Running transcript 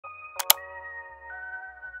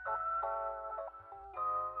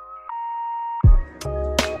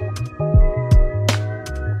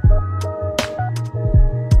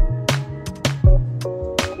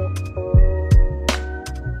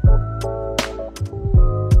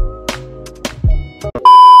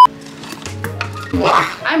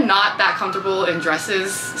I'm not that comfortable in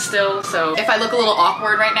dresses still, so if I look a little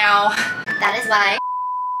awkward right now, that is why.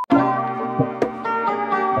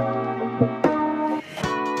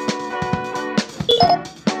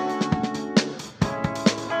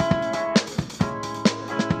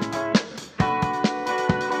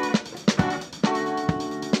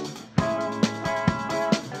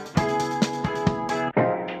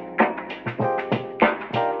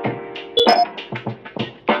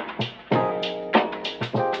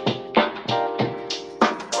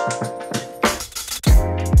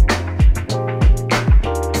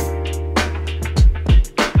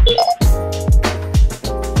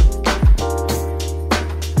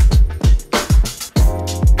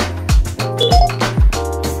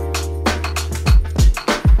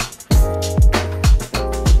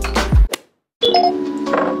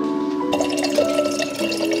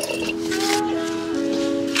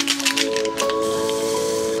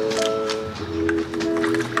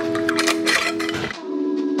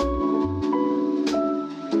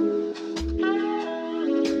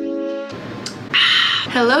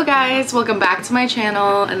 Hello guys, welcome back to my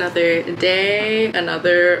channel. Another day,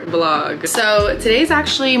 another vlog. So today's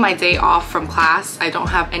actually my day off from class. I don't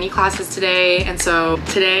have any classes today, and so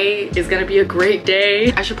today is gonna be a great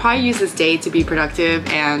day. I should probably use this day to be productive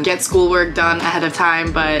and get schoolwork done ahead of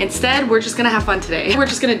time, but instead we're just gonna have fun today. We're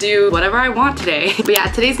just gonna do whatever I want today. But yeah,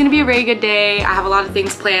 today's gonna be a very good day. I have a lot of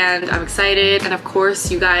things planned. I'm excited, and of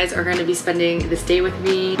course you guys are gonna be spending this day with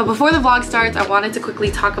me. But before the vlog starts, I wanted to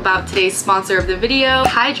quickly talk about today's sponsor of the video,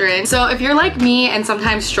 Hydrant. So if you're like me and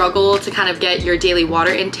sometimes struggle to kind of get your daily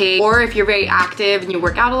water intake, or if you're very active and you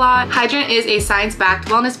work out a lot, Hydrant is a science-backed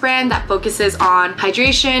wellness brand that focuses on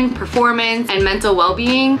hydration, performance, and mental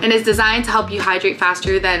well-being, and is designed to help you hydrate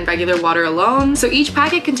faster than regular water alone. So each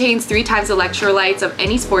packet contains 3 times the electrolytes of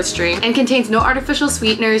any sports drink and contains no artificial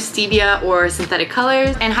sweeteners, stevia, or synthetic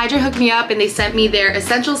colors. And Hydrant hooked me up and they sent me their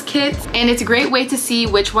essentials kit, and it's a great way to see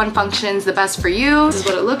which one functions the best for you. This is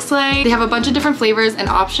what it looks like. They have a bunch of different flavors and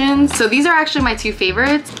options. So these are actually my 2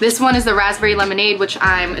 favorites. This one is the raspberry lemonade, which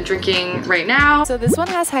I'm drinking right now. So this one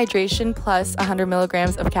has hydration plus 100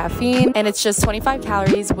 milligrams of caffeine, and it's just 25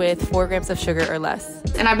 calories with 4 grams of sugar or less.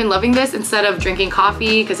 And I've been loving this instead of drinking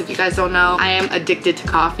coffee, because if you guys don't know, I am addicted to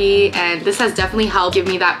coffee, and this has definitely helped give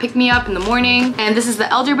me that pick-me-up in the morning. And this is the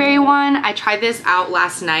elderberry one. I tried this out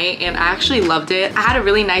last night and I actually loved it. I had a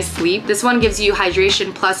really nice sleep. This one gives you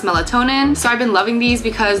hydration plus melatonin. So I've been loving these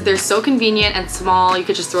because they're so convenient and small. You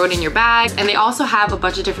could just throw it in your bag, and they also have a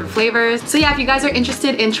bunch of different flavors. So yeah, if you guys are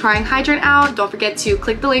interested in trying Hydrant out, don't forget to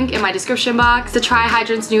click the link in my description box to try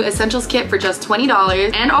Hydrant's new essentials kit for just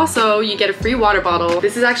 $20, and also you get a free water bottle.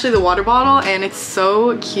 This is actually the water bottle, and it's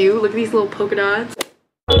so cute. Look at these little polka dots.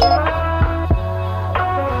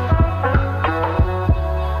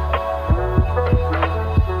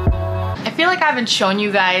 I feel like I haven't shown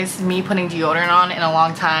you guys me putting deodorant on in a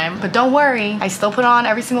long time, but don't worry, I still put on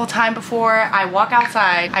every single time before I walk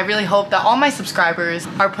outside. I really hope that all my subscribers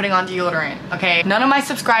are putting on deodorant, okay? None of my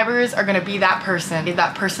subscribers are gonna be that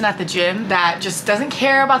person at the gym that just doesn't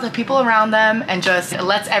care about the people around them and just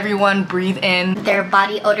lets everyone breathe in their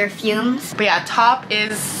body odor fumes. But yeah, top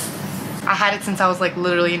is, I had it since I was like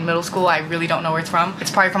literally in middle school. I really don't know where it's from. It's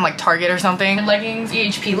probably from like Target or something. Leggings,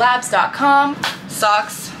 ehplabs.com.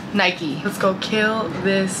 Socks, Nike. Let's go kill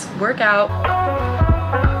this workout.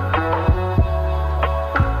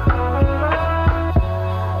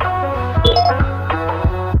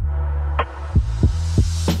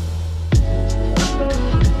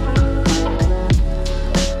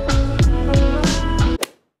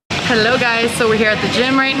 Hello guys, so we're here at the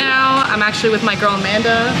gym right now. I'm actually with my girl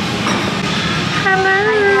Amanda. Hello.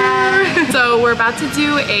 So we're about to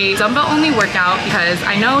do a dumbbell only workout because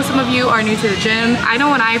I know some of you are new to the gym. I know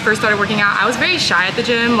when I first started working out, I was very shy at the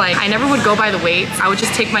gym. Like, I never would go by the weights. I would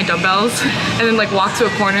just take my dumbbells and then like walk to a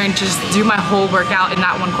corner and just do my whole workout in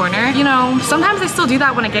that one corner. You know, sometimes I still do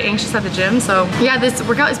that when I get anxious at the gym. So yeah, this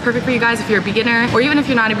workout is perfect for you guys if you're a beginner, or even if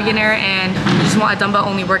you're not a beginner and you just want a dumbbell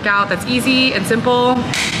only workout that's easy and simple.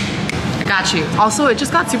 Got you. Also, it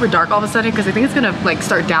just got super dark all of a sudden because I think it's gonna like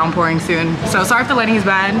start downpouring soon. So sorry if the lighting is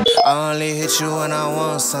bad. I only hit you when I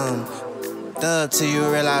want some. Thug till you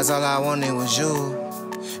realize all I wanted was you.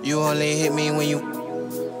 You only hit me when you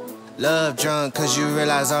love drunk, cause you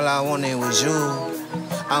realize all I wanted was you.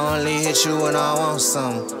 I only hit you when I want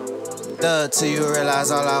some. Thug till you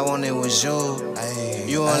realize all I wanted was you.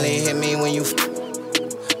 You only hit me when you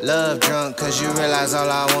Love drunk, cause you realize all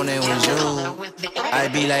I wanted was you. I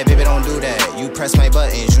be like, baby, don't do that. You press my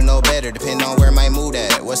buttons, you know better, depending on where my mood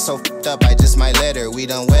at. What's so f***ed up, I just might let her. We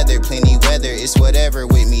done weather, plenty weather, it's whatever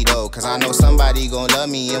with me though. Cause I know somebody gon' love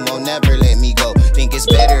me and won't never let me go. Think it's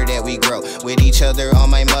better that we grow with each other on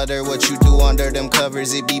my mother. What you do under them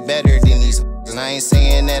covers, it be better than these. And I ain't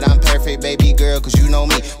saying that I'm perfect, baby girl, cause you know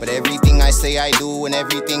me. But everything I say I do, and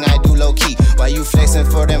everything I do low-key. Why you flexing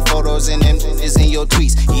for them photos and them is in your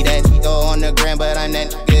tweets? Eat that though on the gram, but I'm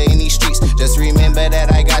that nigga in these streets. Just remember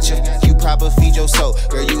that I got you, you proper feed your soul.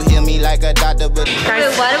 Girl, you heal me like a doctor, but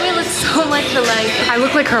guys, Wait, why do we look so much alike? I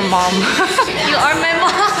look like her mom. You are my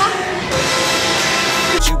mom.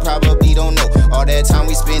 you probably don't know. All that time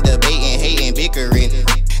we spend debating, hating, bickering.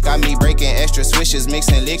 Got me breaking extra swishes,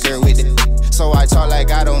 mixing liquor with it. So I talk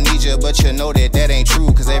like I don't need you, but you know that that ain't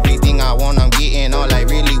true. Cause everything I want, I'm getting. All I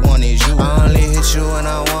really want is you. I only hit you when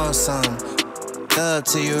I want some. Thug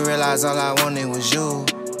till you realize all I wanted was you.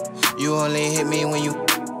 You only hit me when you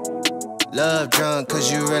love drunk,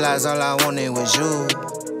 cause you realize all I wanted was you.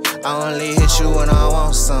 I only hit you when I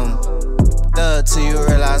want some. Thug till you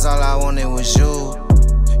realize all I wanted was you.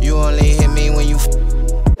 You only hit me when you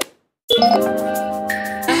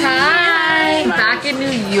Hi. Back in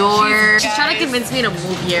New York. She's trying to convince me to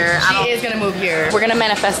move here. She is gonna move here. We're gonna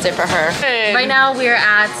manifest it for her. Right now we're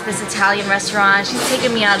at this Italian restaurant. She's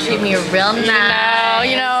taking me out, treating me real nice.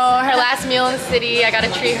 You know, her last meal in the city, I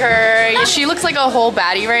gotta treat her. She looks like a whole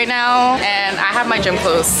baddie right now, and I have my gym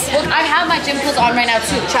clothes. Well, I have my gym clothes on right now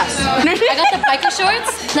too, trust. I got the biker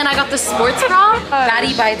shorts, then I got the sports bra.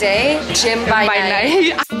 Baddie by day, gym by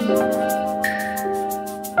night.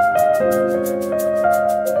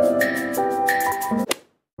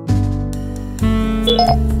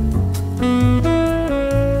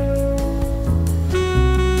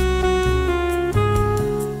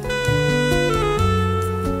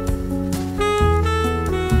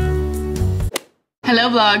 Hello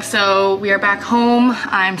vlog, so we are back home.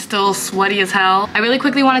 I'm still sweaty as hell. I really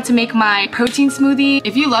quickly wanted to make my protein smoothie.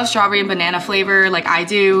 If you love strawberry and banana flavor like I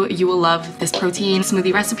do, you will love this protein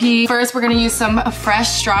smoothie recipe. First, we're gonna use some fresh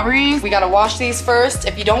strawberries. We gotta wash these first.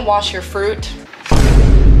 If you don't wash your fruit,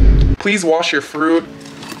 please wash your fruit.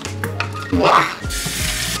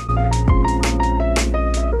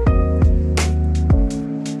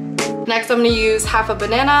 Next, I'm gonna use half a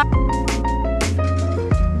banana.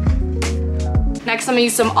 Next, I'm gonna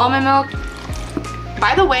use some almond milk.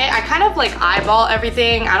 By the way, I kind of like eyeball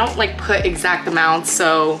everything. I don't like put exact amounts.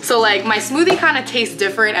 So like my smoothie kind of tastes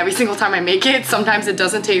different every single time I make it. Sometimes it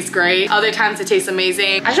doesn't taste great. Other times it tastes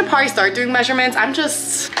amazing. I should probably start doing measurements. I'm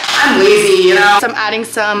lazy, you know? So I'm adding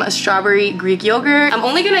some strawberry Greek yogurt. I'm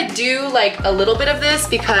only gonna do like a little bit of this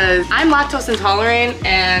because I'm lactose intolerant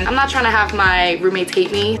and I'm not trying to have my roommates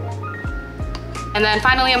hate me. And then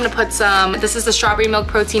finally, I'm gonna put some, this is the strawberry milk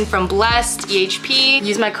protein from Blessed, EHP.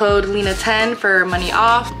 Use my code LENA10 for money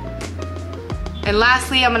off. And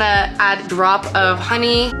lastly, I'm gonna add a drop of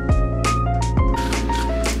honey.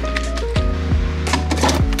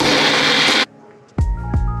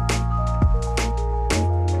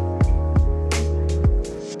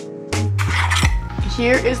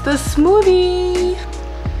 Here is the smoothie.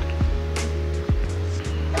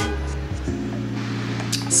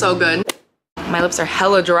 So good. My lips are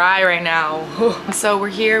hella dry right now. So we're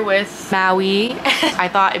here with Maui. I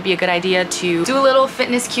thought it'd be a good idea to do a little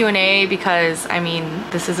fitness Q&A because, I mean,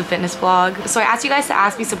 this is a fitness vlog. So I asked you guys to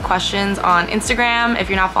ask me some questions on Instagram if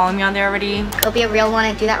you're not following me on there already. Go be a real one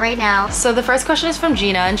and do that right now. So the first question is from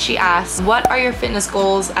Gina and she asks, what are your fitness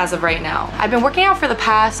goals as of right now? I've been working out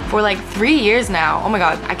for like 3 years now. Oh my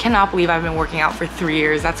God, I cannot believe I've been working out for 3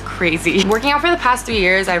 years. That's crazy. Working out for the past 3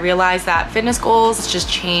 years, I realized that fitness goals just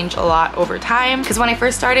change a lot over time. Because when I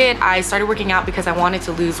first started, I started working out because I wanted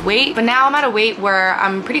to lose weight. But now I'm at a weight where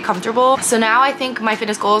I'm pretty comfortable. So now I think my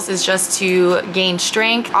fitness goals is just to gain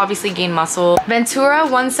strength, obviously gain muscle.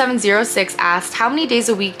 Ventura1706 asked, how many days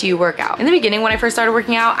a week do you work out? In the beginning, when I first started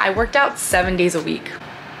working out, I worked out 7 days a week.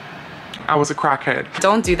 I was a crackhead.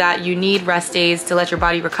 Don't do that. You need rest days to let your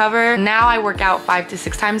body recover. Now I work out 5 to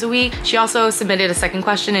 6 times a week. She also submitted a second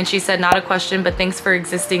question and she said, not a question, but thanks for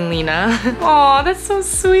existing, Lena. Aw, that's so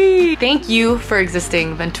sweet. Thank you for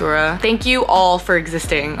existing, Ventura. Thank you all for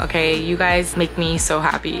existing, okay? You guys make me so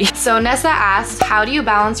happy. So Nessa asked, how do you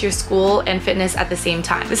balance your school and fitness at the same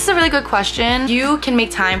time? This is a really good question. You can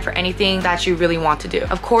make time for anything that you really want to do.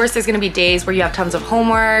 Of course, there's gonna be days where you have tons of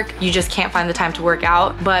homework, you just can't find the time to work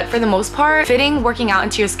out, but for the most most part, fitting working out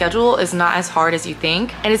into your schedule is not as hard as you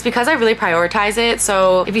think. And it's because I really prioritize it.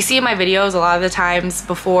 So if you see in my videos, a lot of the times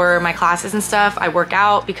before my classes and stuff, I work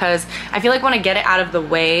out because I feel like when I get it out of the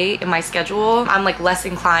way in my schedule, I'm like less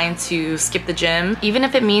inclined to skip the gym. Even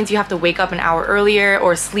if it means you have to wake up an hour earlier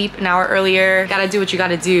or sleep an hour earlier, gotta do what you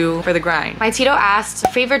gotta do for the grind. My Tito asked,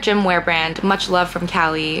 favorite gym wear brand? Much love from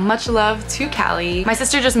Cali. Much love to Cali. My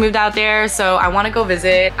sister just moved out there, so I wanna go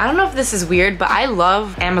visit. I don't know if this is weird, but I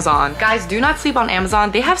love Amazon. Guys, do not sleep on Amazon.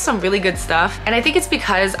 They have some really good stuff. And I think it's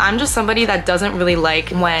because I'm just somebody that doesn't really like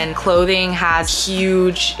when clothing has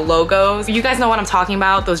huge logos. You guys know what I'm talking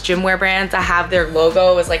about, those gym wear brands that have their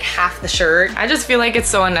logo as like half the shirt. I just feel like it's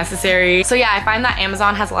so unnecessary. So yeah, I find that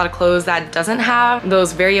Amazon has a lot of clothes that doesn't have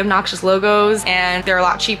those very obnoxious logos and they're a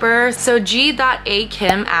lot cheaper. So G.A.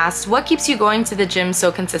 Kim asked, what keeps you going to the gym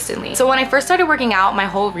so consistently? So when I first started working out, my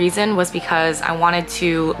whole reason was because I wanted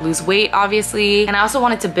to lose weight, obviously, and I also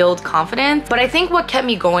wanted to build confidence. But I think what kept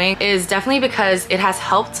me going is definitely because it has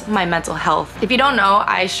helped my mental health. If you don't know,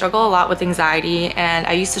 I struggle a lot with anxiety and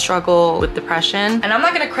I used to struggle with depression. And I'm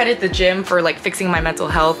not gonna credit the gym for like fixing my mental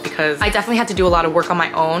health because I definitely had to do a lot of work on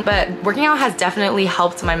my own, but working out has definitely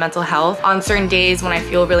helped my mental health. On certain days when I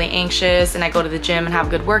feel really anxious and I go to the gym and have a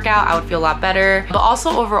good workout, I would feel a lot better. But also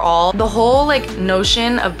overall, the whole like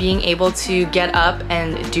notion of being able to get up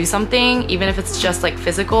and do something, even if it's just like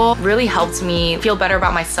physical, really helped me feel better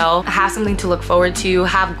about myself, have something to look forward to,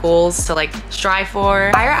 have goals to like strive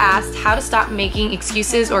for. Ira asked how to stop making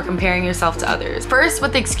excuses or comparing yourself to others. First,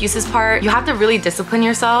 with the excuses part, you have to really discipline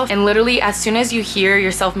yourself, and literally as soon as you hear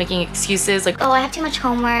yourself making excuses like, oh, I have too much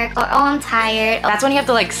homework, or oh, I'm tired, that's when you have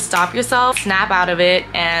to like stop yourself, snap out of it,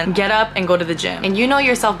 and get up and go to the gym. And you know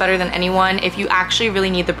yourself better than anyone. If you actually really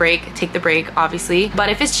need the break, take the break, obviously. But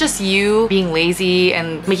if it's just you being lazy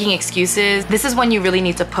and making excuses, this is when you really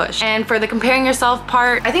need to push. And for the comparing yourself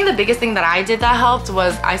part, I think the biggest thing that I did that helped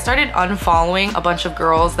was I started unfollowing a bunch of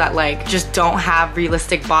girls that like just don't have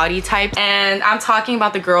realistic body types. And I'm talking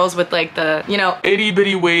about the girls with like the, you know, itty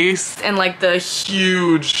bitty waist and like the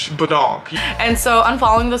huge badonk. And so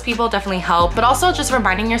unfollowing those people definitely helped, but also just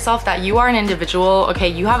reminding yourself that you are an individual. Okay,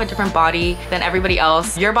 you have a different body than everybody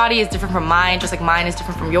else. Your body is different from mine, just like mine is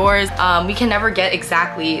different from yours. We can never get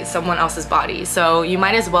exactly someone else's body, so you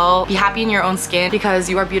might as well be happy in your own skin because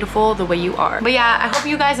you are beautiful the way you are. But yeah, I hope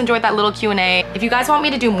you guys enjoyed that little Q&A. If you guys want me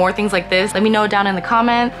to do more things like this, let me know down in the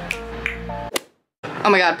comments. Oh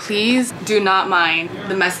my god, please do not mind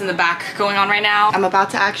the mess in the back going on right now. I'm about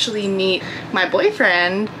to actually meet my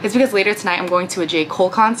boyfriend. It's because later tonight I'm going to a J. Cole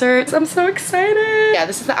concert. I'm so excited. Yeah,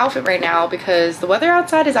 this is the outfit right now because the weather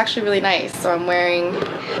outside is actually really nice. So I'm wearing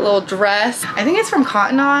a little dress. I think it's from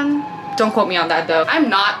Cotton On. Don't quote me on that though. I'm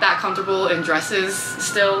not that comfortable in dresses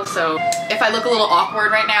still, so if I look a little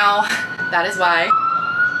awkward right now, that is why.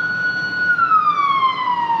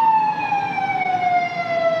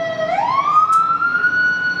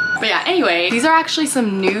 But yeah, anyway, these are actually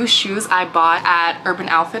some new shoes I bought at Urban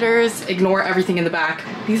Outfitters. Ignore everything in the back.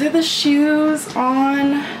 These are the shoes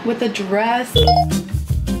on with the dress.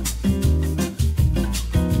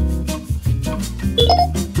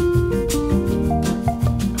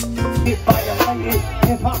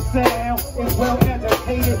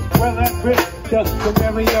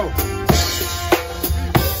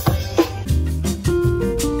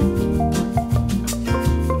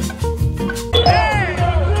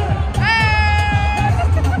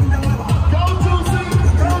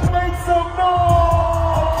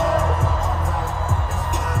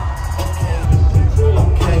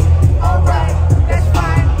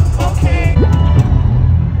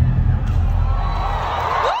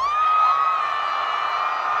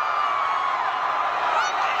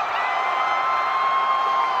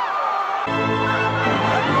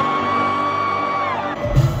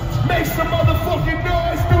 Make some motherfucking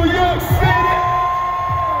noise, New York City!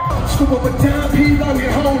 Scoop up a dime piece, I'll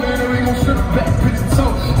get home, and we gon' strip back, bitch, so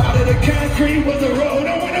out of the concrete was the road,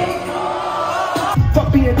 I went on.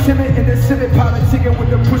 Fuck being timid in the civic politicking with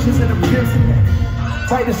the pushes and the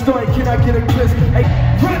pimps. Write a story, can I get a glimpse? Hey,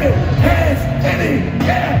 run it, hands in the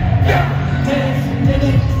air, yeah! Hands in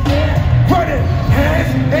the air, run it,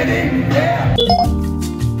 hands in the air!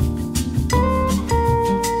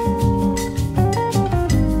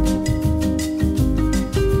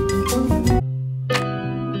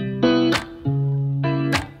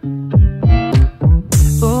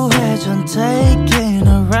 Taking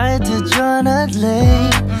a ride to Jonah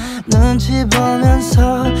Lake 눈치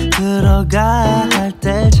보면서 들어가 할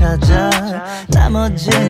때 찾아 나머진